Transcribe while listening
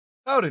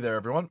Howdy there,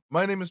 everyone.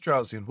 My name is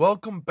Trowelsy, and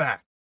welcome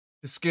back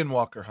to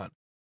Skinwalker Hunt.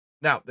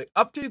 Now, they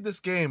updated this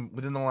game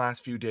within the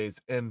last few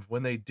days, and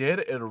when they did,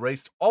 it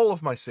erased all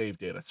of my save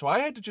data. So I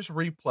had to just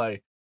replay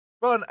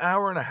about an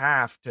hour and a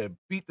half to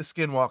beat the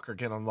Skinwalker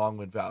again on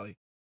Longwood Valley.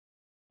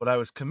 But I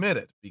was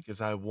committed because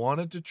I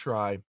wanted to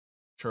try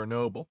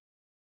Chernobyl.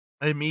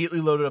 I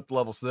immediately loaded up the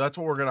level, so that's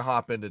what we're going to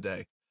hop in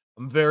today.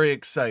 I'm very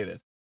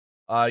excited.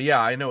 Yeah,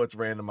 I know it's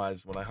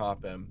randomized when I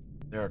hop in.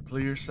 There are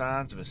clear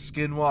signs of a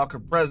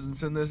Skinwalker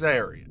presence in this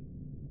area.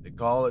 They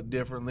call it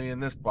differently in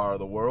this part of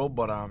the world,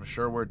 but I'm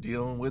sure we're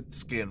dealing with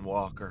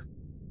Skinwalker.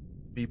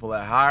 People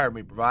that hired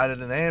me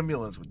provided an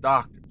ambulance with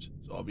doctors,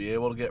 so I'll be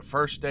able to get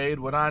first aid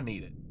when I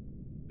need it.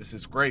 This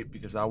is great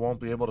because I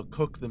won't be able to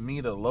cook the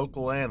meat of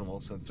local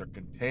animals since they're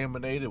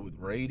contaminated with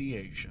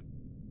radiation.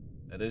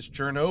 That is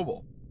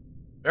Chernobyl.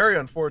 Very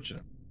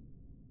unfortunate.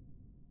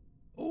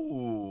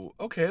 Oh,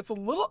 okay,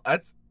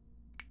 that's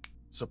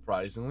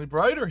surprisingly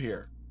brighter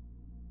here.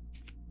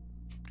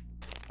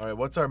 All right,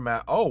 what's our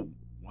map? Oh,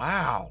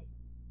 wow.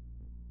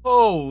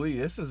 Holy,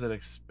 this is an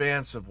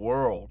expansive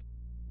world.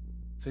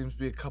 Seems to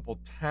be a couple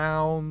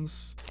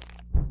towns.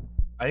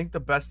 I think the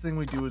best thing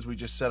we do is we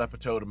just set up a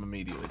totem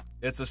immediately.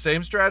 It's the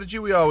same strategy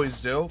we always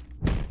do.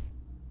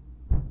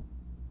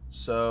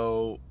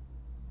 So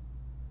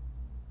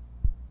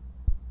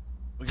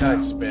we gotta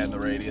expand the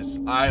radius.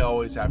 I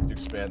always have to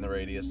expand the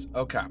radius.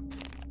 Okay.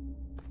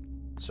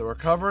 So we're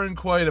covering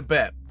quite a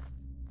bit.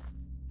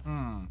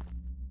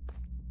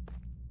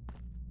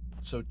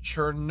 So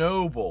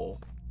Chernobyl.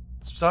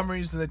 For some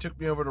reason they took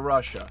me over to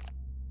Russia.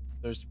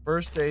 There's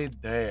first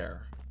aid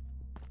there.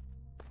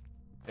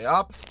 The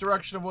opposite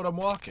direction of what I'm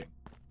walking.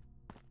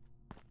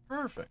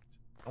 Perfect.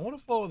 I want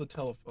to follow the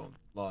telephone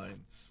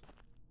lines.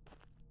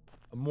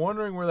 I'm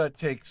wondering where that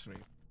takes me.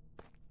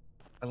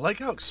 I like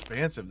how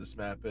expansive this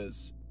map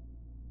is.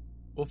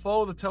 We'll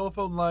follow the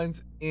telephone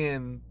lines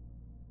in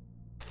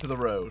to the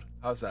road.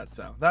 How's that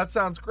sound? That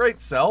sounds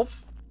great,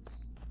 Self.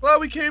 Glad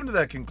we came to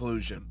that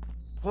conclusion.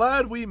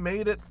 Glad we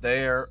made it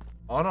there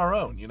on our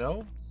own, you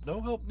know? No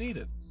help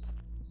needed.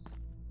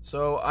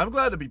 So, I'm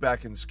glad to be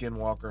back in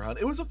Skinwalker Hunt.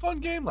 It was a fun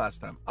game last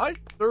time. I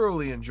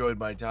thoroughly enjoyed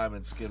my time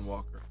in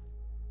Skinwalker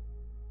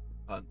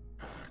Hunt.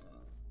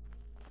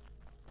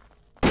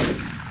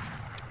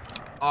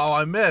 Oh,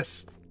 I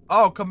missed.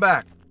 Oh, come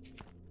back.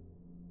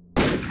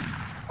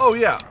 Oh,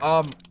 yeah.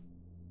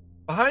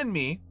 Behind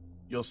me,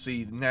 you'll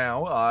see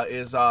now,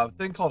 is a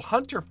thing called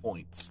Hunter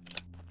Points.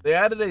 They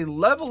added a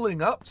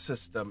leveling up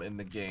system in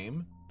the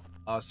game.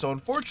 So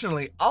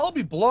unfortunately, I'll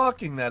be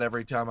blocking that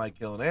every time I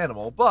kill an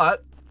animal,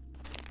 but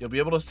you'll be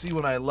able to see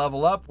when I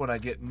level up, when I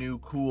get new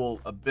cool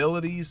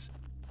abilities.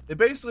 They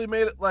basically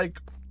made it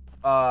like,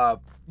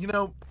 you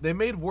know, they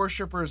made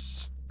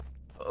worshippers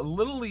a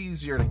little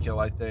easier to kill,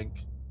 I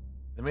think.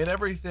 They made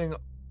everything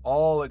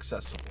all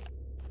accessible.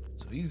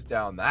 So he's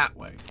down that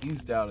way.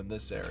 He's down in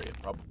this area,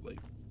 probably.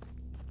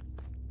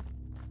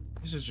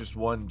 This is just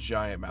one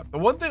giant map. The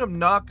one thing I'm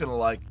not gonna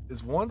like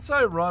is once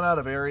I run out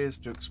of areas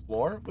to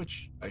explore,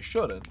 which I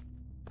shouldn't,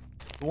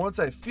 but once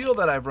I feel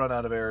that I've run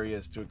out of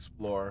areas to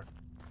explore,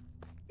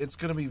 it's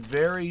gonna be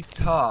very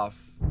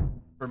tough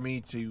for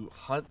me to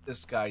hunt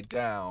this guy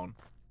down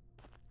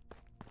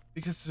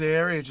because the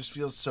area just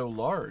feels so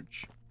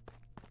large.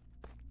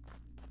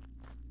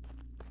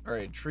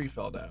 Alright, tree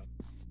fell down.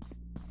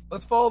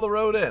 Let's follow the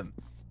road in.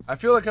 I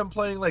feel like I'm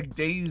playing like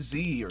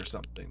DayZ or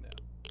something now.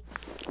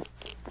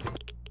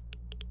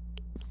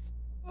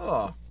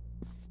 Oh,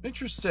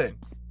 interesting.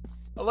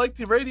 I like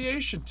the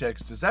radiation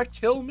ticks. Does that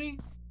kill me?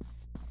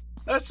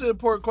 That's an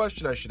important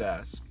question I should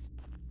ask.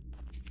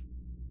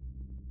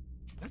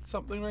 That's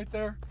something right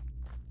there?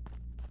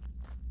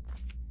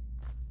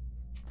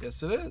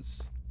 Yes, it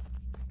is.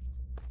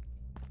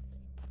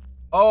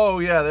 Oh,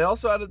 yeah, they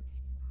also added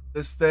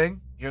this thing.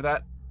 Hear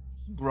that?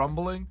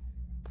 Grumbling?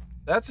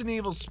 That's an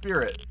evil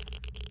spirit.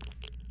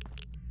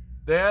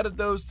 They added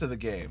those to the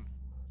game.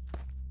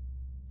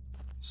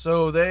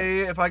 So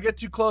if I get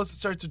too close, it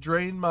starts to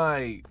drain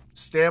my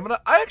stamina.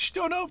 I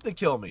actually don't know if they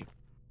kill me.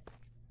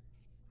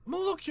 I'm a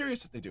little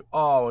curious if they do.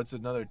 Oh, it's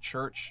another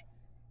church.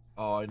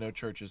 Oh, I know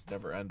churches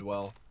never end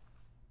well.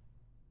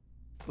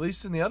 At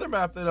least in the other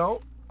map, they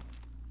don't.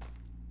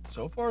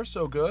 So far,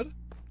 so good.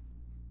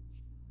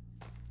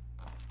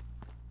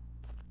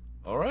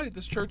 Alright,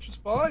 this church is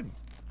fine.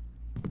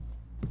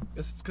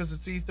 Guess it's because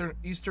it's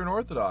Eastern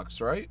Orthodox,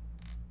 right?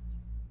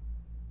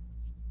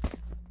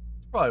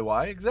 That's probably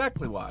why.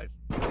 Exactly why.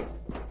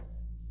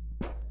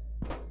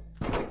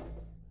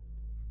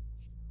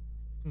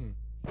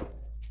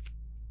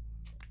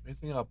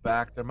 Anything out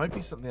back? There might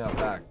be something out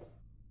back.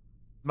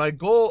 My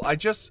goal,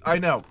 I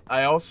know.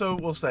 I also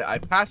will say, I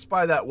passed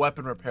by that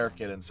weapon repair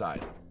kit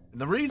inside. And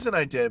the reason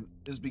I did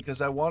is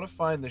because I want to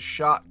find the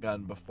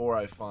shotgun before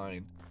I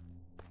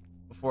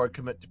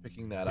commit to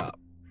picking that up.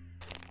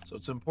 So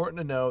it's important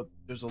to note,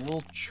 there's a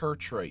little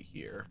church right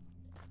here.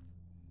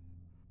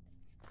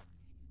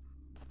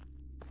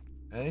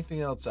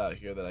 Anything else out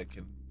here that I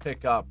can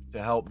pick up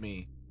to help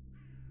me,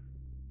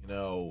 you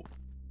know,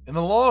 in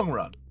the long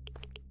run?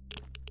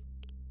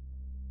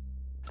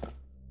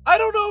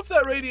 don't know if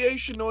that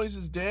radiation noise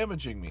is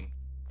damaging me.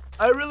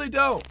 I really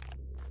don't.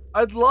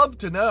 I'd love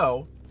to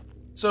know.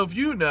 So if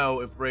you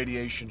know if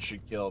radiation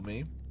should kill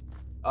me,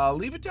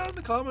 leave it down in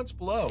the comments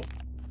below.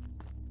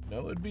 You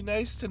know, it'd be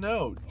nice to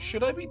know.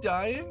 Should I be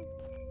dying?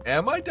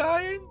 Am I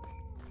dying?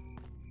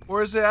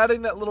 Or is it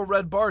adding that little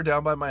red bar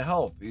down by my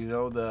health? You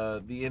know,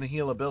 the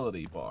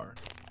inhalability bar.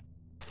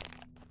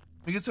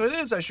 Because if it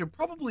is, I should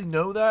probably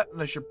know that,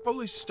 and I should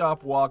probably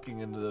stop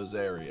walking into those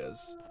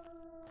areas.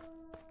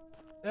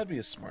 That'd be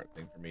a smart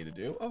thing for me to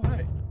do. Oh,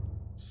 hey.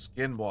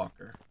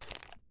 Skinwalker.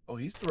 Oh,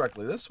 he's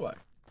directly this way.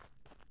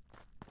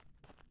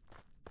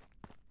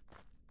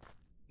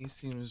 He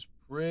seems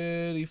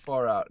pretty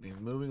far out, and he's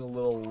moving a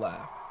little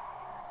left.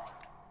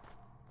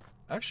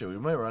 Actually,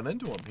 we might run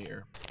into him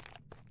here.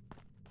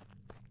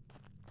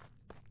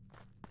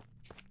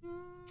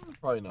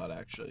 Probably not,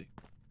 actually.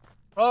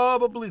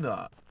 Probably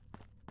not.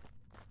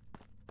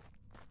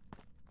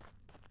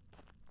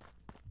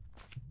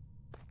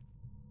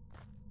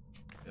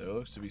 Yeah, there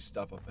looks to be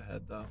stuff up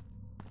ahead, though.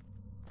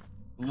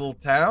 A little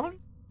town?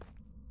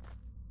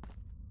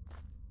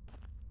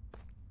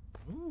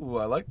 Ooh,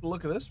 I like the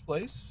look of this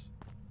place.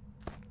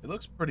 It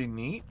looks pretty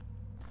neat.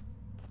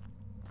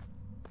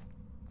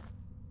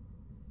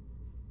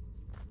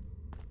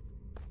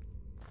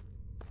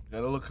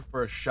 Gotta look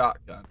for a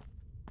shotgun.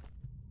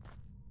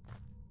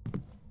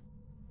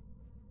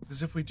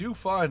 Because if we do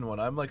find one,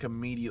 I'm like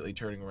immediately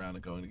turning around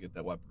and going to get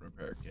that weapon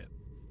repair kit.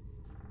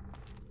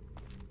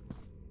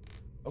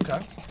 Okay.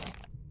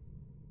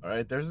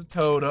 Alright, there's a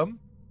totem.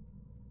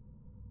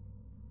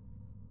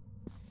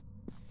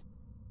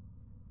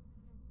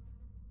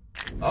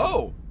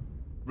 Oh!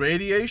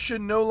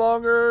 Radiation no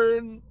longer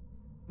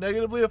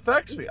negatively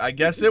affects me. I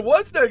guess it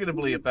was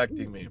negatively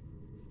affecting me.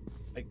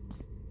 I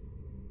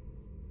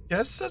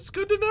guess that's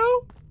good to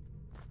know.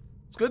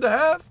 It's good to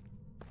have.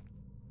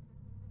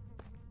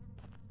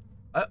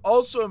 I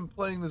also am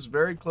playing this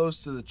very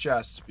close to the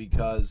chest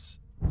because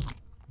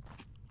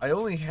I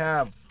only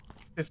have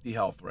 50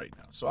 health right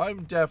now. So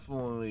I'm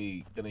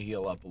definitely going to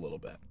heal up a little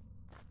bit.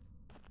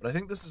 But I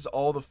think this is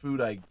all the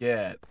food I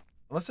get.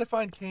 Unless I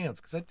find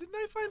cans. Because didn't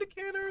I find a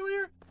can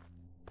earlier?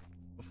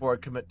 Before I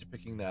commit to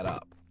picking that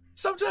up.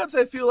 Sometimes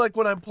I feel like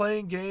when I'm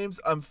playing games,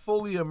 I'm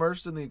fully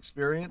immersed in the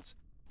experience.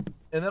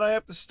 And then I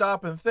have to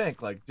stop and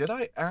think. Like, did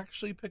I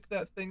actually pick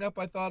that thing up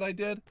I thought I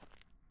did?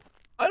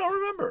 I don't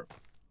remember.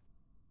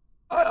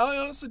 I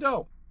honestly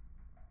don't.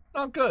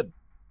 Not good.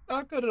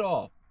 Not good at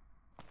all.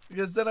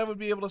 Because then I would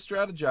be able to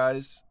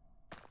strategize.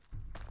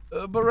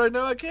 But right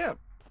now I can't.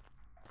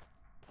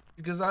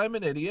 Because I'm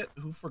an idiot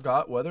who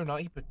forgot whether or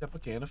not he picked up a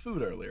can of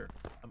food earlier.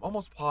 I'm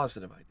almost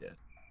positive I did.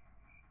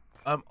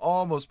 I'm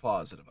almost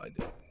positive I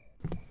did.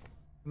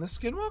 Can the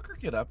Skinwalker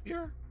get up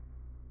here?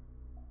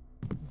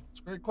 It's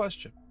a great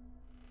question.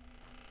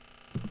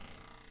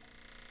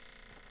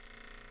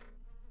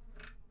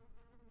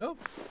 Nope.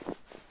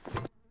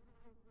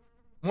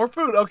 More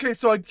food. Okay,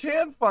 so I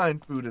can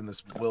find food in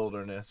this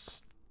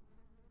wilderness.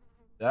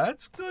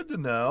 That's good to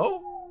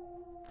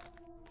know.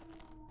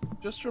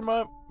 Just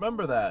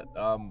remember that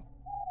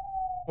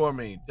for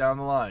me down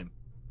the line.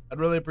 I'd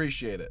really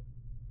appreciate it.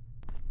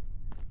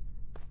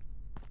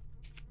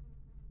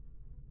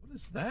 What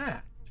is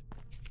that?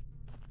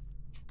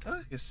 Is that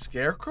like a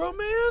scarecrow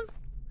man?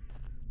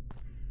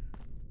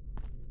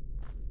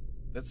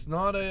 That's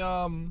not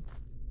a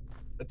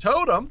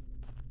totem.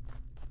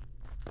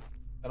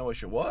 Kinda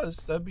wish it was.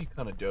 That'd be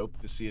kinda dope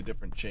to see a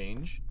different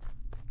change.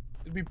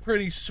 It'd be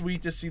pretty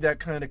sweet to see that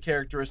kind of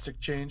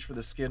characteristic change for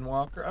the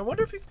Skinwalker. I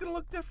wonder if he's gonna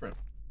look different.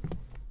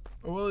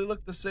 Or will he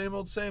look the same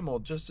old,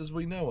 just as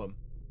we know him?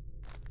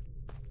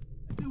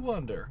 I do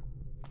wonder.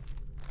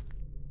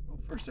 Oh,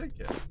 first aid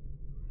kit.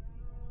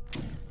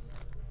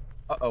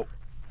 Uh-oh.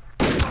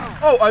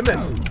 Oh, I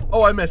missed.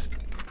 Oh, I missed.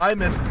 I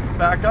missed.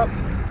 Back up.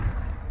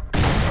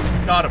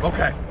 Got him.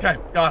 Okay. Okay.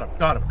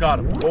 Got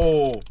him.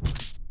 Oh.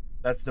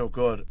 That's no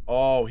good.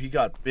 Oh, he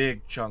got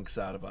big chunks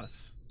out of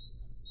us.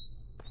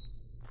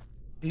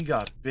 He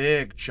got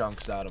big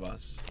chunks out of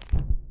us.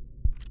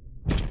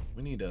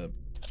 We need to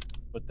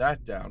put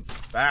that down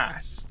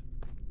fast.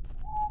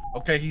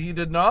 Okay, he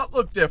did not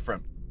look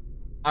different.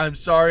 I'm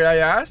sorry I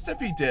asked if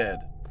he did.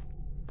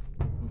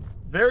 I'm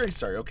very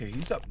sorry. Okay,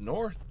 he's up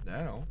north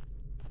now.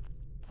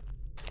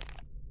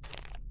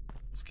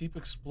 Let's keep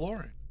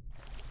exploring.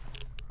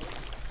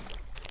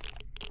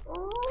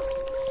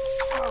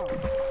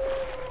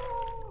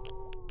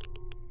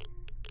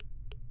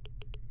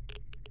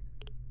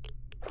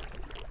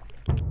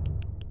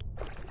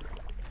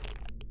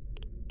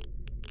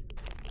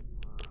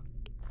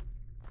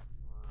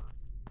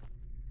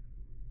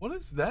 What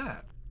is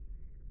that?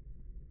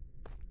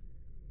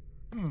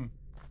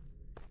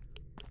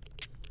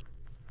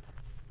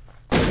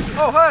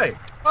 Oh, hey!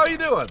 How you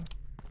doing?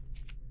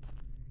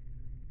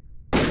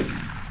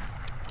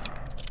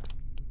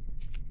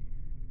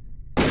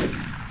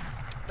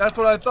 That's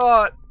what I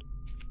thought.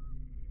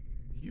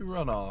 You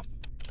run off.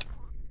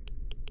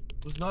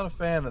 Was not a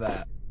fan of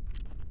that.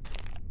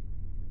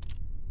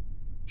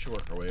 Should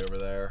work our way over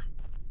there.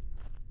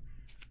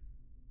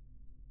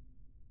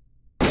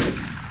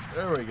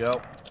 There we go.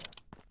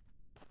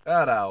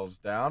 That owl's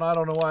down. I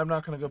don't know why I'm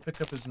not going to go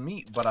pick up his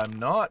meat, but I'm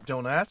not.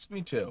 Don't ask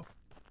me to.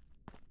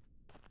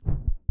 We're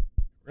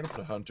going to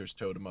put a hunter's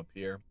totem up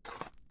here. I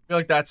feel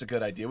like that's a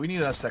good idea. We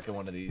need a second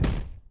one of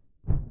these.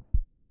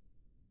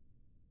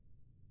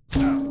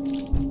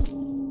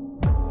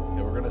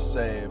 Okay, we're going to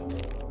save.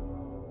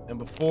 And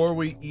before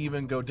we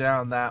even go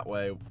down that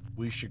way,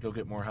 we should go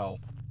get more health.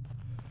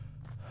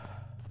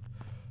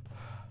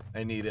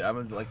 I need it. I'm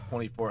at like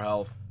 24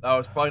 health. That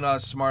was probably not a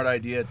smart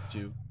idea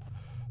to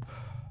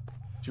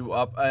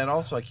up. And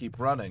also I keep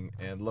running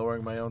and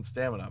lowering my own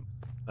stamina.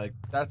 Like,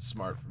 that's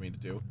smart for me to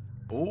do.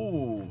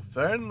 Ooh,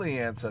 friendly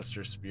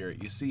ancestor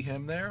spirit. You see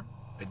him there?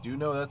 I do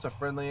know that's a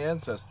friendly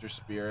ancestor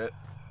spirit.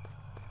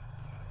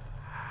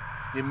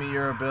 Give me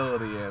your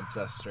ability,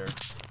 ancestor.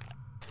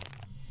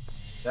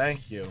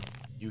 Thank you.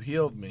 You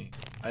healed me.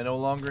 I no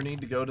longer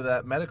need to go to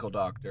that medical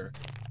doctor.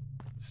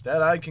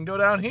 Instead, I can go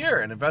down here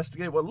and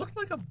investigate what looked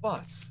like a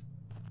bus.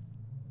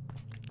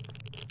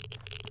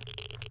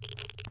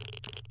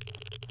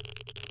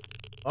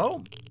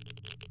 Oh.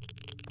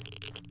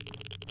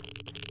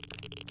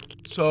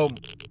 So,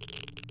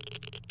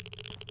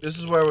 this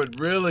is where it would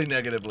really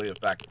negatively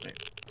affect me.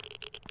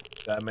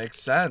 That makes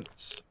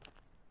sense.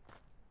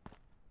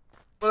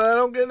 But I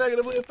don't get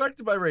negatively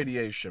affected by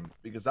radiation,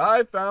 because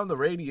I found the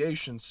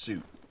radiation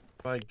suit.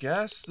 I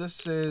guess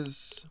this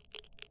is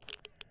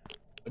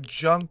a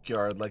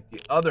junkyard like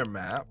the other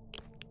map.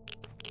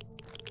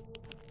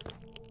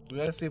 We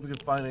gotta see if we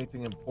can find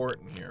anything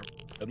important here.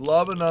 I'd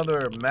love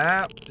another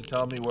map to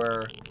tell me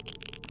where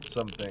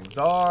some things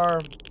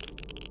are.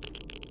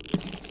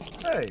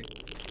 Hey,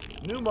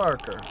 new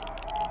marker.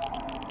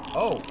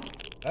 Oh,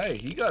 hey,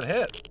 he got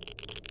hit.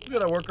 We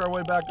gotta work our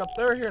way back up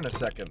there here in a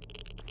second.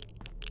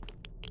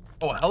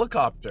 Oh, a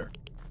helicopter.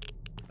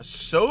 A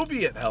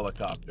Soviet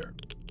helicopter.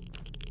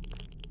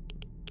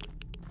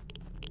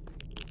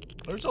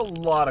 There's a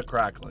lot of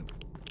crackling.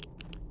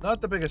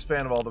 Not the biggest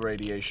fan of all the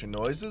radiation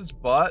noises,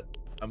 but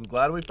I'm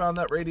glad we found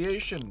that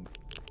radiation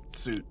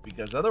suit,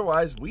 because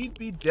otherwise we'd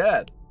be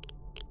dead.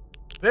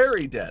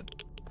 Very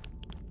dead.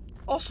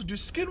 Also, do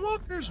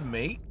skinwalkers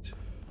mate?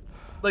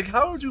 Like,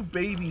 how do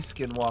baby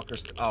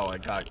skinwalkers... Oh,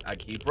 I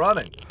keep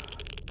running.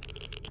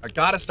 I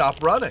gotta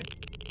stop running.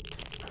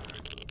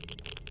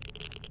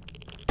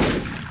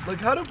 Like,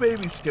 how do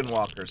baby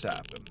skinwalkers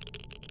happen?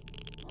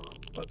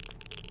 What?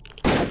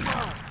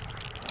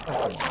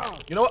 Oh, come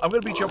on. You know what? I'm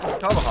gonna beat you up with a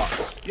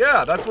tomahawk.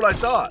 Yeah, that's what I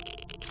thought.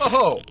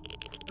 Oh,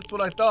 that's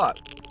what I thought.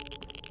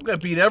 I'm gonna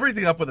beat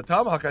everything up with a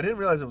tomahawk. I didn't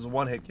realize it was a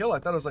one-hit kill. I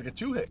thought it was like a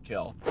two-hit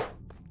kill.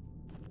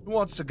 Who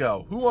wants to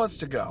go? Who wants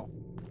to go?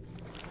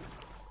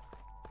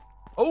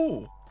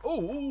 Oh!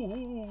 Oh! Ooh,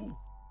 ooh.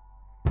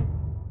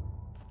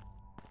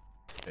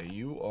 Okay,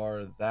 you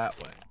are that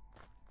way.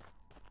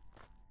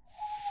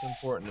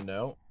 It's important to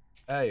know.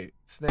 Hey,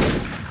 snake.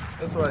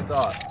 That's what I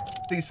thought.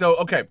 See, so,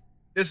 okay.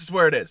 This is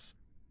where it is.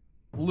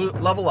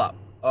 Level up.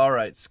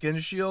 Alright, skin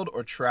shield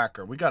or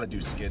tracker? We gotta do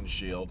skin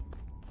shield.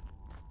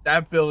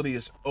 That ability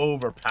is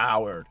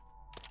overpowered.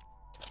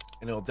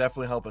 And it'll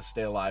definitely help us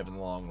stay alive in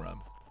the long run.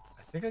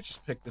 I think I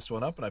just picked this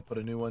one up and I put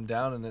a new one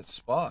down in its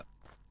spot.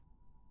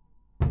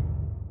 I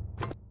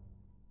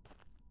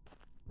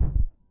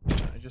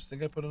just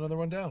think I put another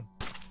one down.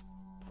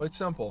 Quite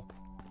simple.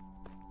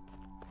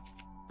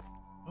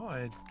 Oh,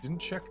 I didn't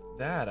check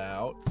that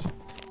out.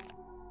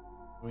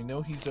 We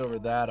know he's over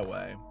that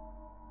way.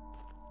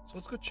 So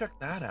let's go check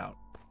that out.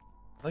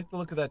 I like the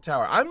look of that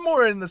tower. I'm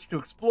more in this to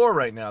explore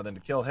right now than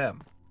to kill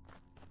him.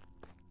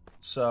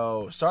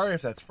 So, sorry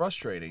if that's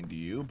frustrating to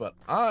you, but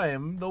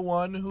I'm the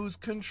one who's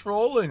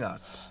controlling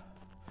us.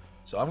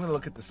 So I'm gonna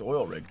look at this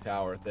oil rig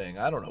tower thing.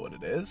 I don't know what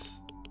it is.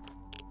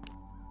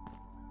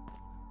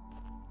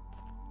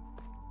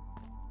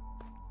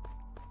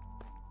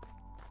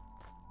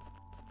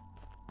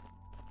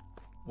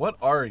 What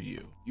are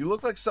you? You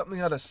look like something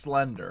out of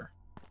Slender.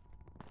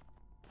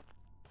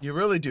 You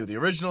really do. The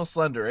original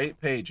Slender, 8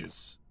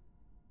 pages.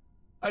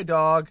 Hi,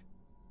 dog.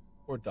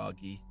 Or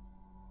doggy.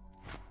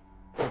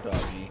 Or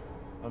doggy.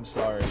 I'm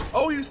sorry.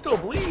 Oh, you still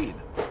bleed.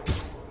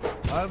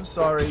 I'm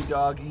sorry,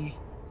 doggy.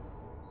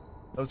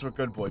 Those were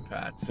good boy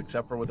pats,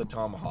 except for with a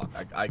tomahawk.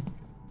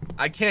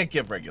 I can't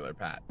give regular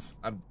pats.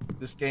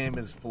 This game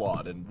is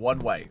flawed in one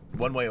way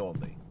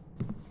only.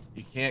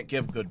 You can't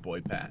give good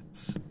boy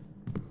pats.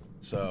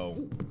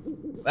 So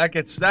that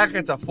gets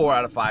a 4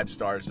 out of 5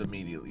 stars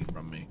immediately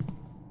from me.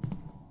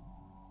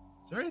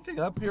 Is there anything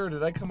up here? Or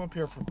did I come up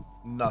here for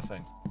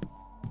nothing?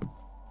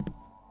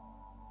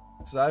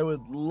 So I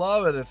would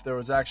love it if there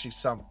was actually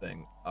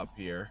something up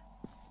here.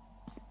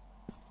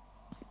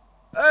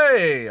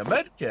 Hey, a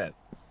med kit.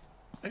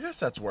 I guess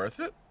that's worth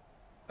it.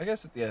 I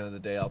guess at the end of the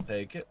day, I'll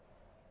take it.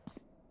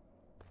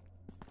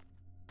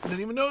 I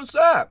didn't even notice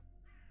that.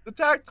 The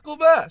tactical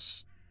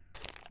vest.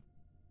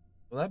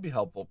 Well, that'd be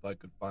helpful if I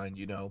could find,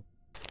 you know,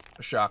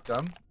 a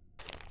shotgun.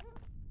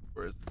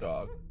 Where's the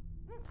dog?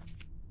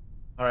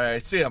 Alright, I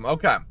see him.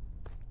 Okay.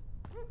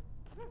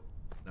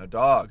 Now,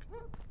 dog.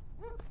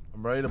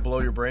 I'm ready to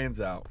blow your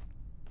brains out.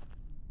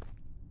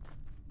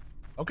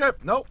 Okay,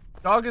 nope.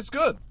 Dog is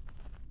good.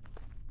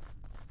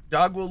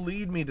 Dog will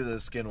lead me to the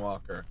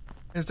Skinwalker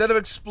instead of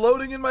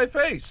exploding in my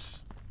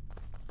face.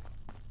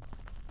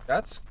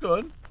 That's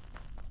good.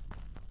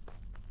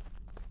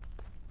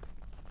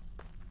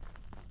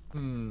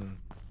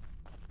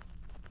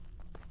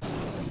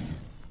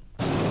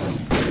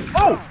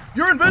 Oh,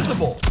 you're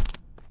invisible.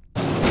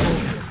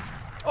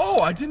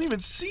 Oh, I didn't even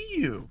see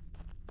you.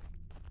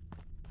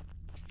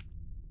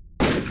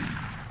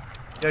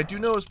 Yeah, I do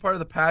know as part of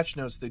the patch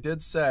notes, they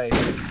did say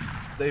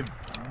they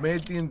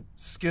made the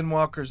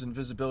Skinwalker's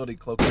invisibility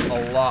cloak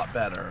a lot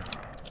better.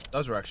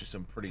 Those were actually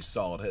some pretty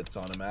solid hits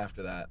on him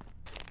after that.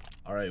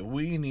 Alright,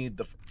 we need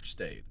the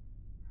first aid.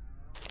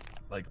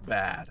 Like,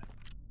 bad.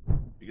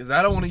 Because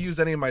I don't want to use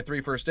any of my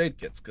 3 first aid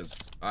kits,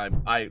 because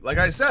like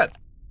I said,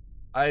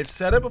 I've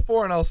said it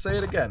before and I'll say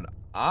it again.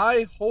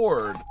 I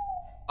hoard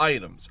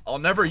items. I'll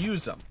never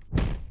use them.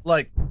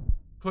 Like,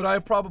 could I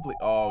probably...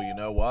 Oh, you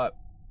know what?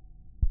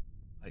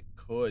 I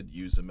could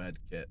use a med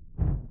kit.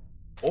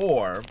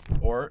 Or,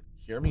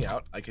 hear me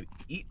out, I could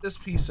eat this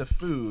piece of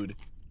food,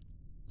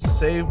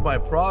 save my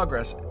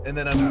progress, and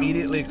then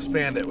immediately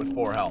expand it with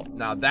 4 health.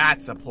 Now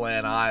that's a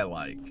plan I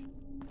like.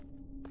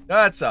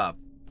 That's a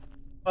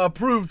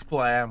approved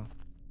plan.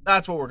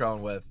 That's what we're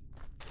going with.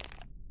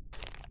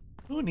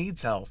 Who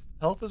needs health?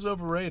 Health is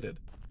overrated.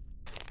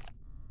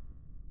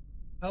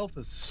 Health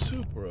is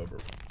super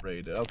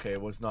overrated. Okay,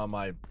 it was not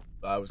my...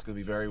 I was gonna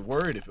be very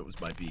worried if it was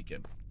my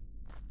beacon.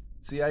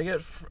 See, I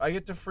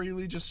get to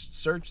freely just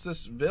search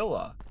this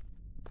villa.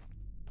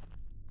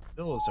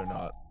 Villas are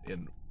not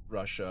in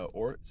Russia,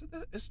 or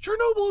is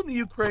Chernobyl in the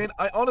Ukraine?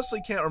 I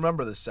honestly can't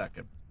remember this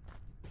second.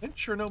 I think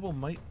Chernobyl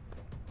might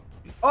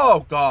be.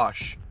 Oh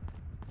gosh.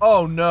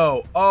 Oh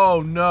no.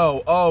 Oh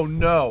no. Oh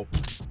no.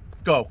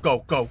 Go,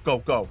 go, go, go,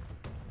 go.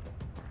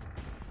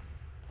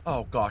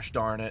 Oh gosh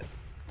darn it.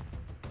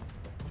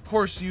 Of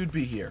course you'd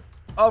be here.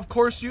 Of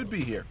course you'd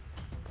be here.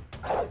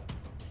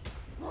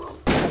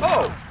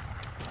 Oh.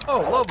 Oh,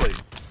 lovely.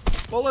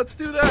 Well, let's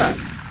do that.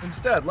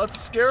 Instead, let's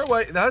scare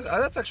away.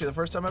 That's actually the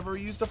first time I've ever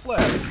used a flare.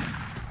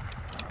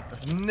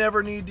 I've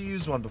never needed to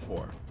use one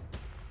before.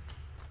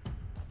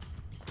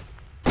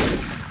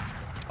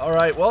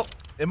 Alright, well,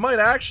 it might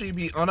actually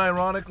be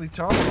unironically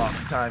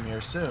tomahawk time here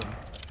soon.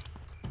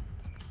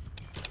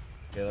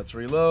 Okay, let's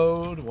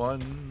reload.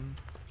 1,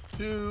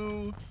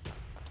 2,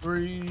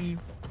 3,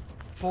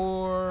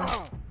 4,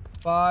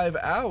 5.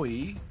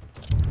 Owie.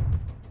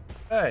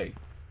 Hey,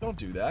 don't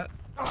do that.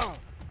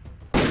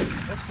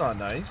 That's not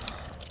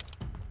nice.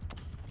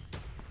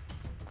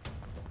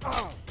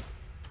 1.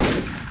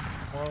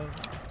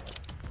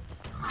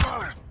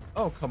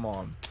 Oh, come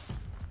on.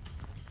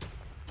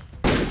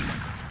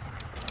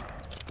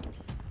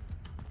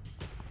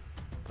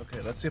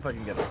 Okay, let's see if I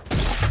can get it.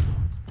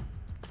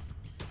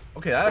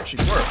 Okay, that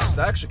actually works.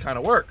 That actually kind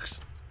of works.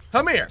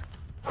 Come here.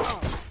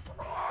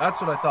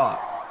 That's what I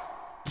thought.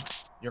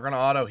 You're gonna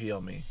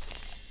auto-heal me.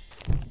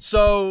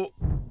 So,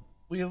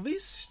 we at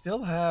least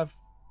still have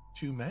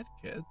 2 med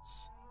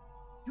kits.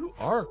 You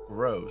are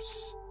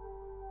gross.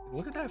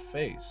 Look at that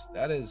face.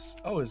 That is...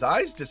 Oh, his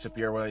eyes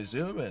disappear when I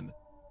zoom in.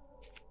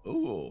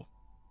 Ooh.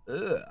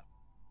 Ugh.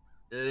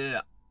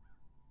 Ugh.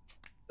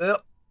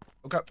 Ugh.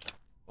 Okay.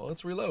 Well,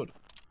 let's reload.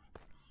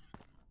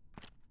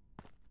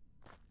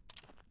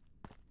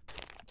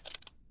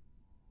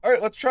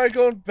 Alright, let's try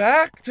going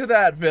back to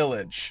that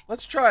village.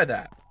 Let's try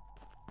that.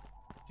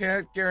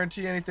 Can't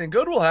guarantee anything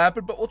good will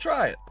happen, but we'll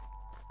try it.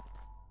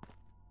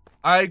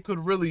 I could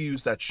really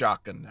use that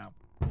shotgun now.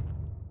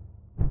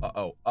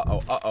 Uh-oh,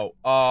 uh-oh, uh-oh.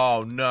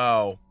 Oh,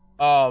 no.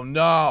 Oh,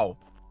 no.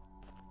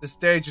 This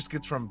day just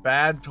gets from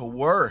bad to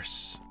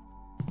worse.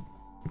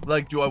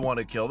 Like, do I want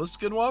to kill the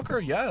Skinwalker?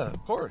 Yeah,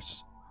 of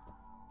course.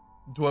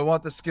 Do I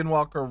want the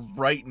Skinwalker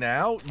right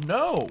now?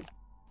 No.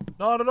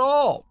 Not at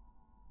all.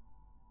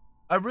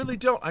 I really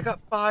don't. I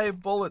got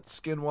 5 bullets,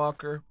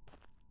 Skinwalker.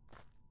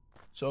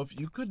 So if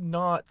you could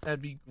not,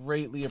 that'd be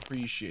greatly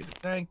appreciated.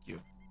 Thank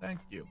you. Thank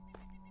you.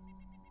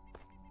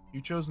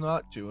 You chose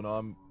not to, and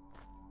I'm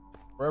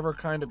forever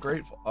kind of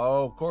grateful.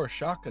 Oh, of course,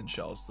 shotgun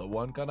shells. The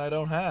one gun I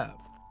don't have.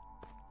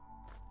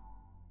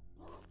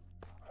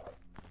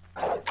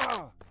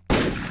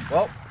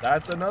 Well,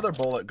 that's another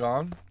bullet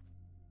gone.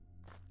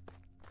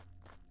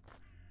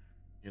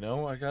 You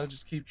know, I gotta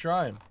just keep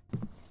trying.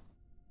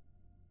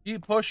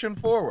 Keep pushing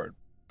forward.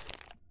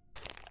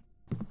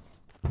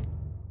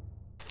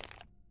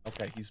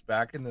 Okay, he's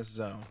back in this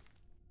zone.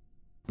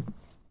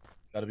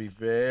 Gotta be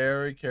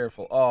very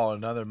careful. Oh,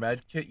 another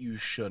med kit you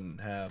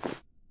shouldn't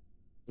have.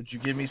 Would you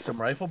give me some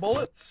rifle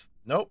bullets?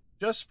 Nope,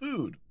 just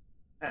food.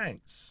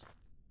 Thanks.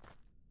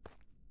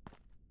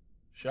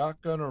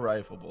 Shotgun or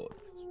rifle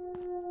bullets?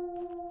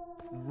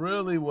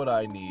 Really what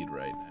I need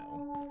right now.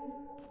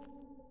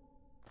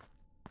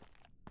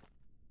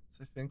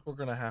 So I think we're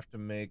gonna have to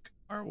make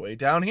our way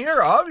down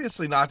here.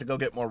 Obviously not to go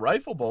get more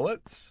rifle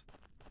bullets.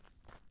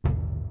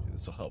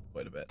 This will help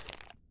quite a bit.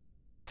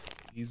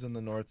 He's on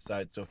the north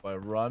side, so if I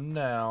run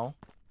now,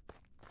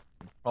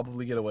 I'll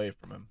probably get away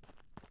from him.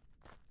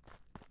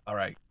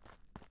 Alright.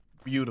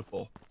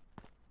 Beautiful.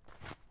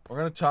 We're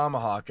gonna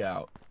tomahawk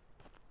out.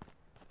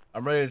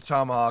 I'm ready to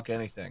tomahawk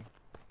anything.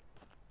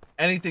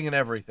 Anything and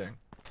everything.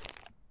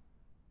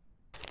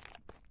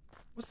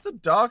 What's the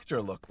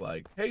doctor look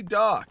like? Hey,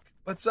 Doc,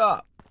 what's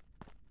up?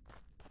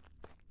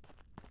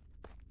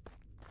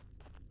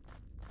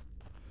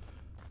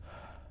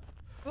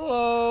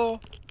 Hello.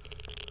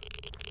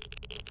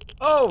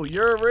 Oh,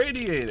 you're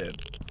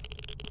irradiated.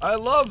 I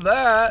love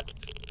that.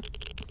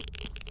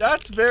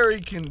 That's very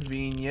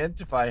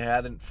convenient if I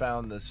hadn't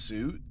found the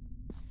suit.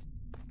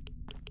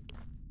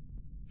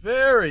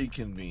 Very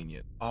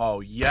convenient. Oh,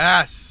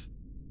 yes.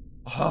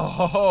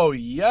 Oh,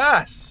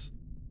 yes.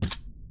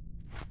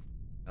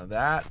 Now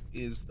that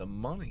is the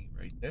money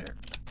right there.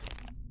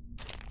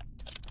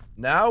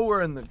 Now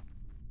we're in the...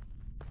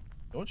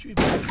 Don't you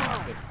even...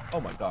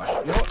 Oh my gosh.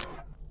 You know what?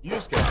 You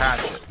just get a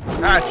hatchet.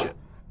 Hatchet.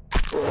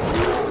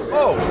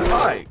 Oh,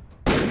 hi.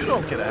 You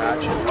don't get a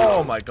hatchet.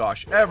 Oh my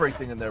gosh.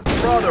 Everything in their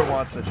brother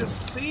wants to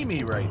just see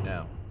me right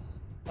now.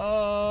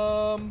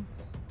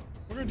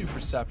 We're gonna do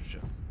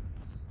perception.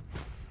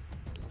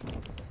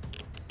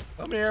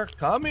 Come here.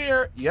 Come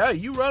here. Yeah,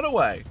 you run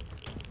away.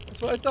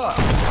 That's what I thought.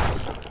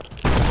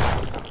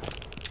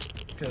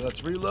 Okay,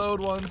 let's reload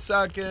 1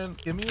 second.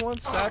 Give me 1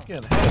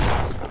 second.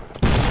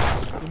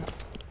 Hey.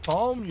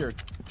 Calm your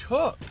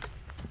took.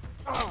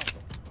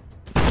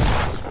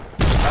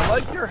 I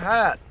like your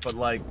hat, but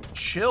like,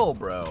 chill,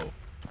 bro.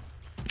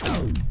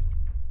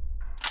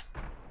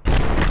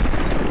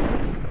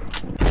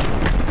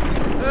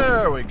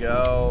 There we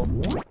go.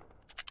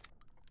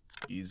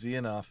 Easy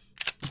enough.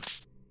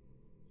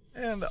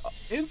 And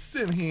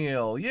instant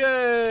heal.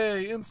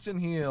 Yay,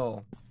 instant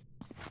heal.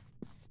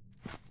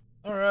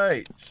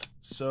 Alright,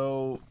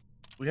 so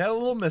we had a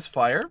little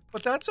misfire,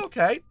 but that's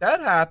okay. That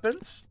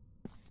happens.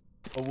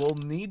 But we'll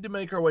need to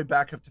make our way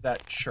back up to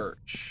that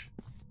church.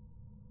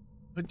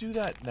 Could do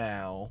that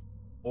now,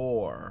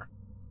 or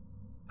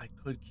I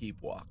could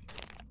keep walking.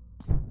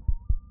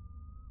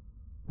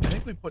 I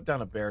think we put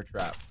down a bear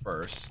trap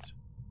first.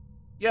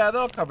 Yeah,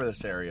 they'll cover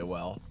this area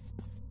well.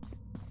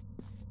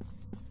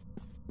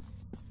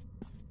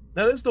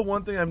 That is the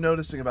one thing I'm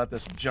noticing about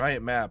this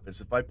giant map, is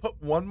if I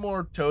put one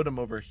more totem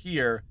over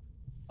here,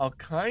 I'll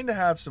kind of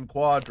have some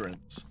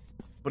quadrants.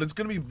 But it's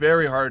going to be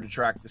very hard to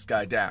track this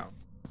guy down.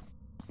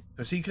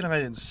 Because he can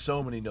hide in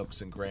so many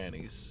nooks and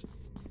crannies.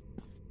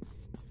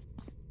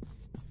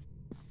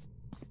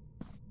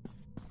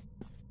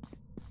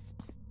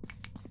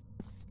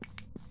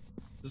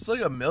 It's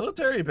like a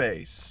military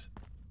base.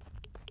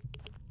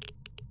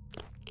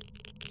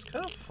 It's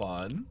kind of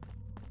fun.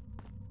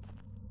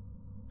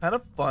 Kind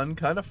of fun,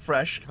 kind of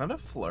fresh, kind of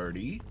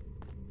flirty.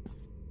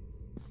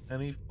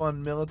 Any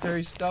fun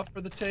military stuff for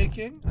the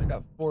taking? I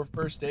got 4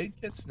 first aid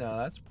kits now.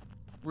 That's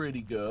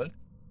pretty good.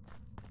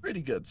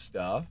 Pretty good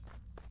stuff.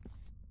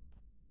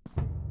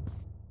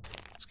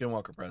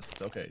 Skinwalker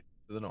presence. Okay,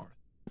 to the north.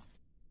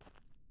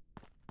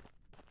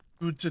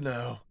 Good to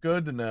know.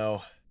 Good to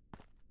know.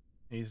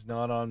 He's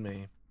not on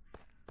me.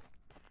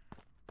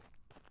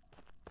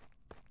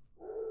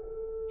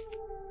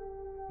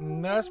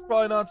 That's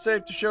probably not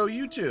safe to show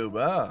YouTube,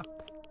 huh?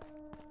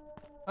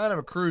 Kind of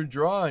a crude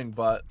drawing,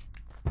 but...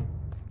 You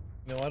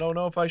know, I don't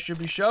know if I should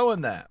be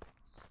showing that.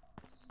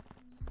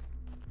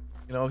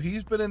 You know,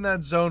 he's been in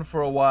that zone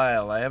for a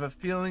while. I have a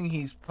feeling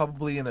he's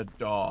probably in a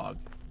dog.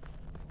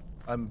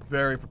 I'm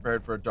very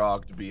prepared for a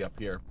dog to be up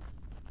here.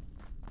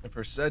 And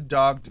for said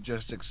dog to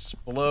just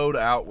explode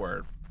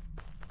outward.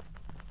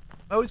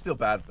 I always feel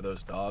bad for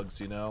those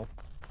dogs, you know?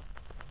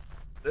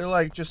 They're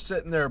like just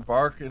sitting there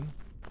barking.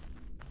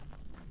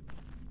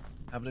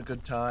 Having a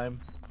good time.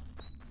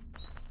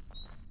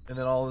 And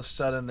then all of a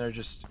sudden their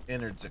just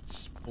innards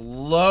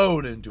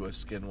explode into a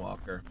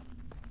skinwalker.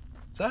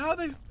 Is that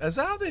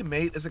how they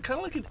mate? Is it kind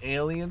of like an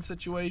alien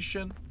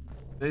situation?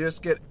 They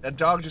just get, a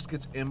dog just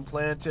gets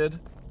implanted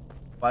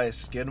by a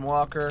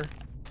skinwalker.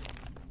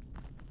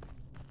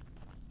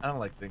 I don't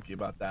like thinking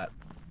about that.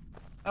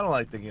 I don't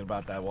like thinking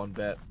about that one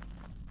bit.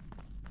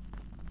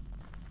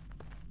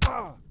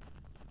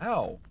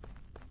 Ow.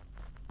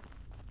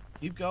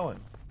 Keep going.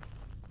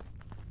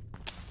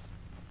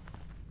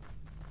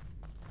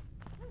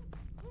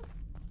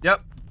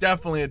 Yep,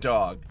 definitely a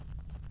dog.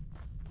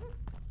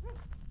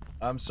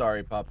 I'm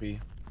sorry,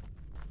 puppy.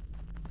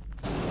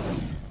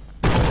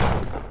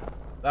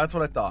 That's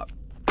what I thought.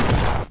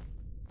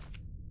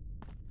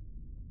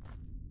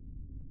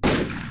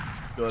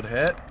 Good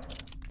hit.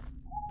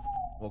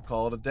 We'll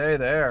call it a day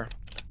there.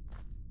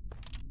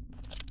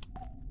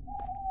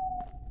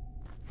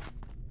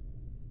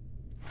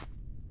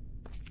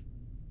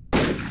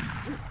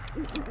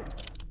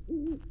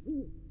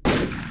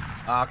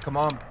 Ah, come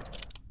on.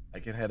 I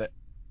can hit it.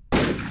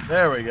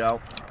 There we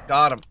go.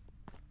 Got him.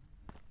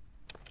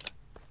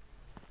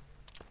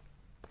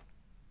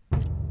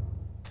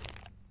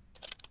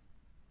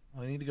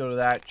 I need to go to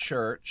that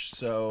church,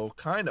 so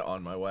kind of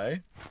on my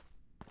way.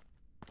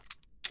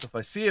 If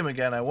I see him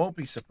again, I won't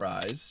be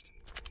surprised.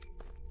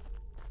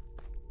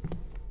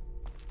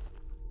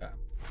 Okay.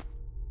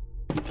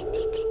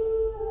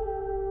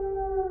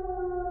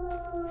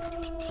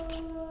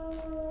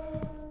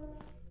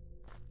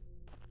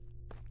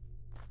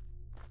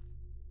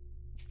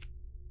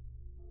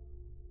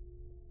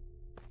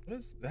 What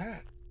is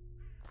that?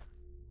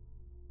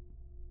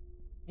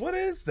 What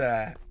is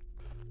that?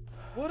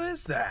 What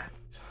is that?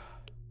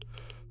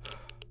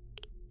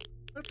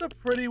 That's a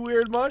pretty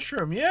weird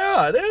mushroom.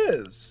 Yeah, it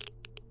is.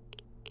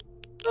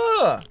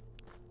 Huh.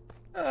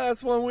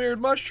 That's one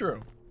weird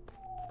mushroom.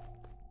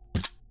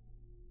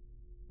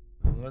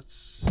 Let's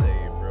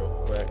save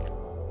real quick.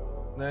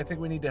 Then I think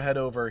we need to head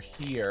over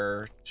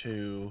here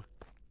to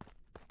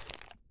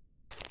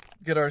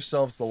get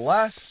ourselves the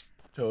last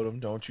totem.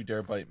 Don't you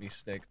dare bite me,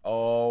 snake.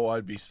 Oh,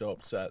 I'd be so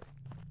upset.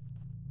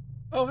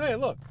 Oh, hey,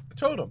 look. A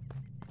totem.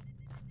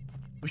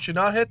 We should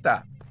not hit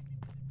that.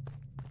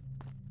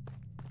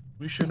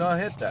 We should not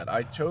hit that.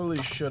 I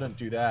totally shouldn't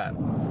do that.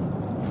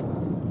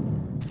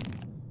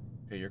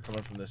 Okay, you're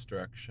coming from this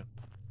direction.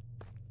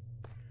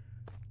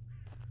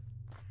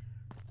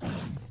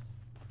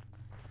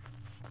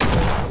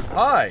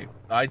 Hi!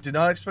 I did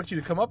not expect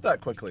you to come up that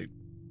quickly.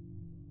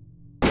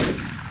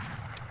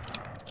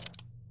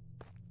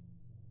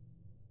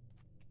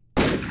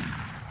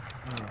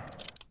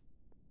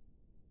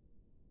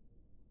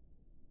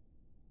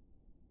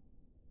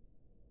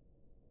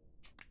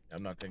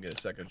 I'm not gonna get a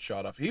second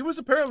shot off. He was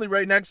apparently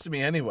right next to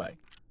me anyway.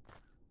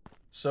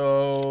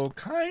 So,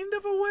 kind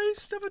of a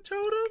waste of a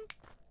totem?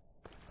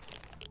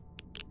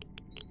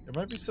 There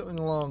might be something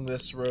along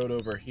this road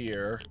over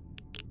here.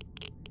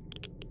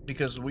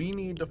 Because we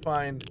need to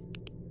find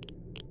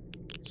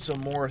some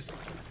more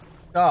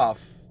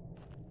stuff.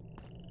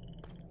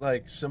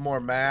 Like, some more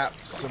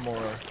maps, some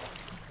more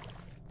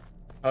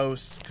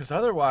posts. Because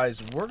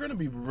otherwise, we're gonna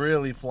be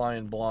really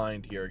flying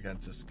blind here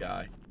against this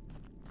guy.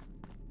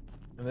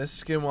 And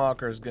this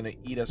Skinwalker is going to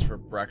eat us for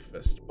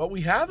breakfast. But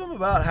we have him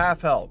about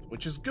half health,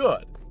 which is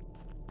good.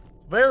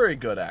 It's very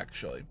good,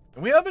 actually.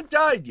 And we haven't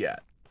died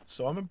yet,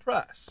 so I'm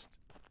impressed.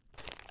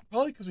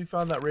 Probably because we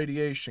found that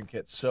radiation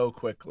kit so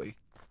quickly.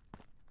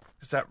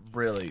 Because that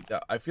really,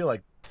 I feel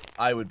like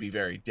I would be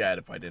very dead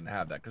if I didn't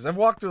have that. Because I've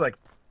walked through, like,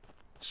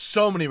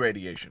 so many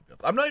radiation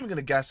fields. I'm not even going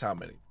to guess how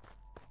many.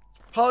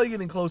 It's probably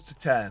getting close to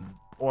 10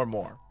 or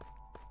more.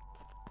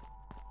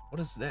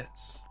 What is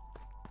this?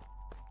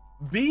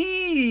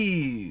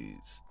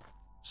 Bees!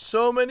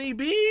 So many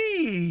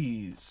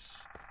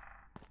bees!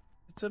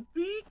 It's a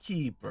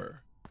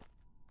beekeeper.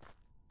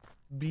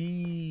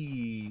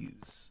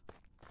 Bees.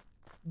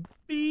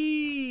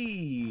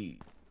 Bees.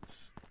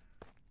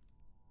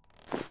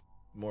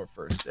 More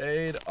first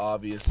aid.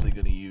 Obviously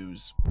gonna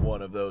use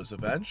one of those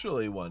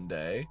eventually one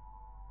day.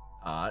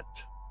 Not.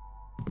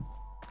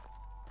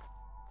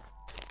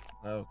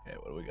 Okay,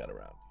 what do we got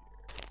around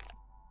here?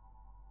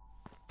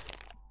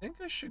 I think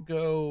I should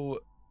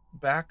go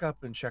back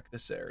up and check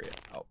this area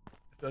out.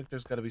 I feel like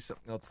there's got to be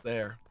something else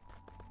there.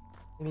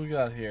 What do we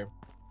got here?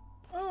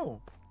 Oh,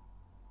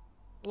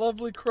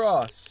 lovely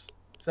cross.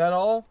 Is that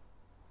all?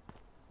 Is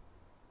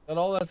that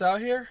all that's out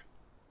here?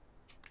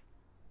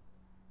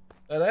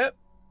 That it?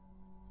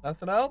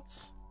 Nothing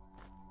else?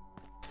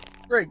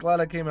 Great, glad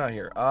I came out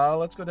here.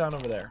 Let's go down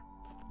over there.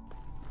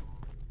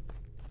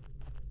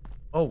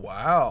 Oh,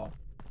 wow.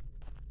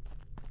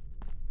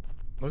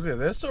 Look at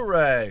this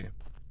array.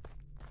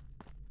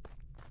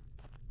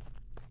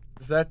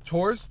 Is that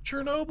towards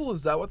Chernobyl?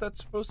 Is that what that's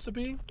supposed to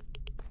be?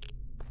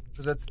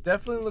 Because that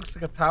definitely looks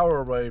like a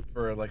power array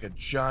for like a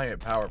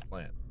giant power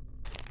plant.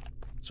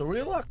 So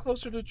we're a lot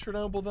closer to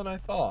Chernobyl than I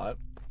thought.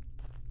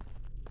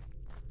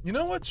 You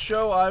know what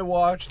show I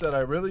watched that I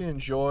really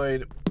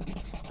enjoyed?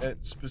 It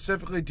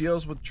specifically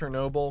deals with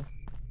Chernobyl.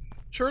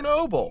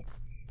 Chernobyl!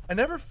 I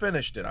never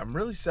finished it. I'm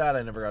really sad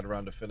I never got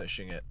around to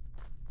finishing it.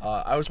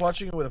 I was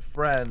watching it with a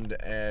friend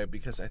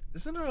because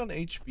isn't it on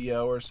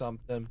HBO or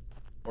something?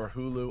 Or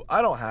Hulu.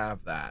 I don't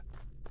have that.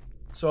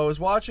 So I was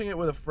watching it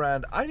with a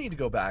friend. I need to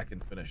go back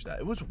and finish that.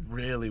 It was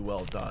really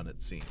well done,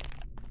 it seemed.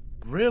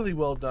 Really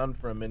well done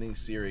for a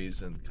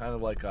mini-series and kind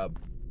of like a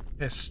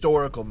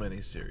historical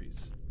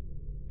mini-series.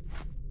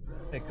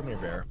 Hey, come here,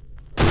 bear.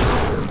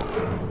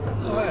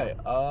 Oh, hey.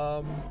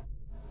 Oh,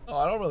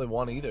 I don't really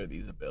want either of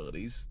these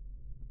abilities.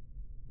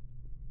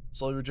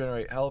 Slowly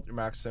regenerate health. Your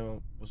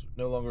maximum will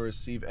no longer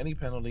receive any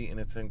penalty, and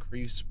it's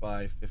increased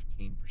by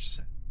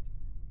 15%.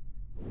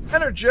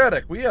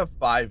 Energetic. We have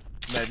 5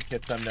 med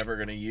kits I'm never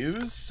going to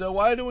use, so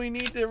why do we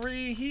need to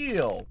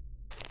re-heal?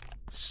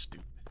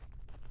 Stupid.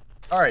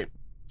 Alright,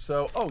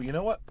 so, oh, you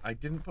know what? I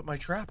didn't put my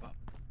trap up.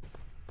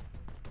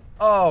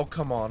 Oh,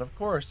 come on. Of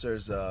course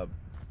there's a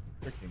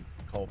freaking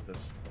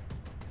cultist.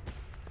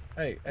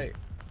 Hey, hey.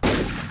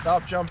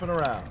 Stop jumping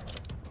around.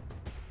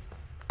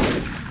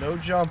 No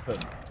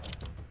jumping.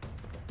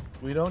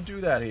 We don't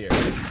do that here.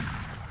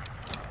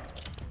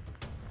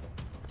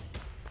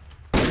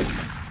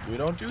 We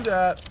don't do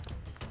that.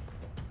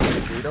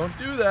 We don't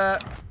do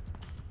that.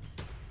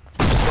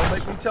 Don't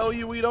make me tell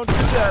you we don't do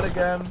that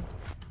again.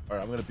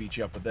 Alright, I'm gonna beat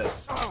you up with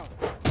this.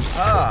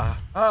 Yeah,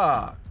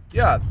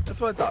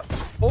 that's what I thought.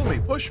 Pull me,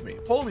 push me.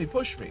 Pull me,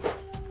 push me.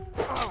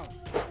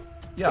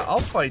 Yeah, I'll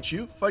fight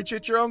you. Fight you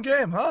at your own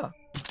game, huh?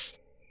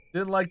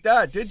 Didn't like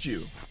that, did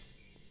you?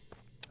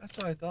 That's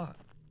what I thought.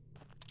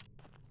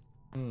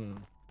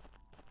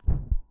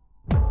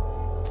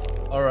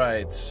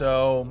 Alright,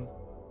 so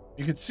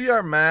You can see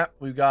our map.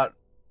 We've got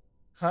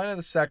kind of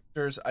the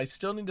sectors. I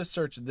still need to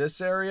search this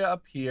area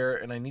up here,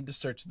 and I need to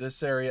search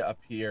this area up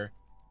here.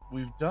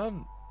 We've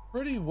done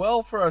pretty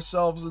well for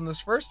ourselves in this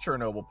first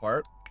Chernobyl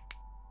part.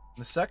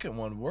 The second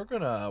one, we're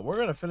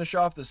gonna finish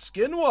off the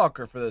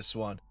Skinwalker for this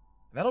one.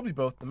 And that'll be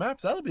both the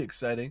maps. That'll be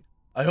exciting.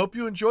 I hope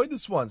you enjoyed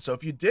this one. So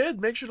if you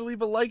did, make sure to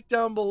leave a like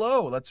down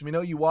below. Lets me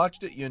know you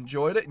watched it, you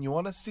enjoyed it, and you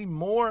want to see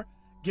more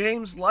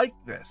games like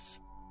this.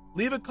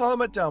 Leave a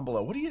comment down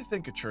below. What do you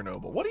think of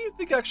Chernobyl? What do you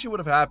think actually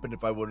would have happened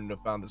if I wouldn't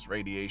have found this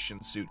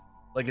radiation suit,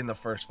 like in the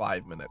first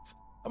 5 minutes?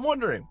 I'm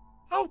wondering,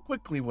 how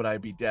quickly would I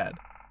be dead?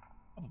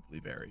 Probably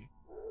very.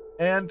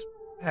 And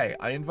hey,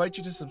 I invite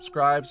you to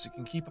subscribe so you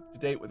can keep up to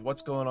date with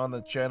what's going on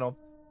the channel.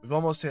 We've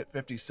almost hit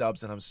 50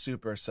 subs, and I'm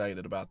super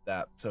excited about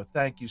that. So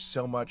thank you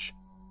so much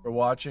for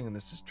watching, and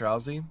this is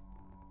Trowelsy,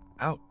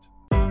 out.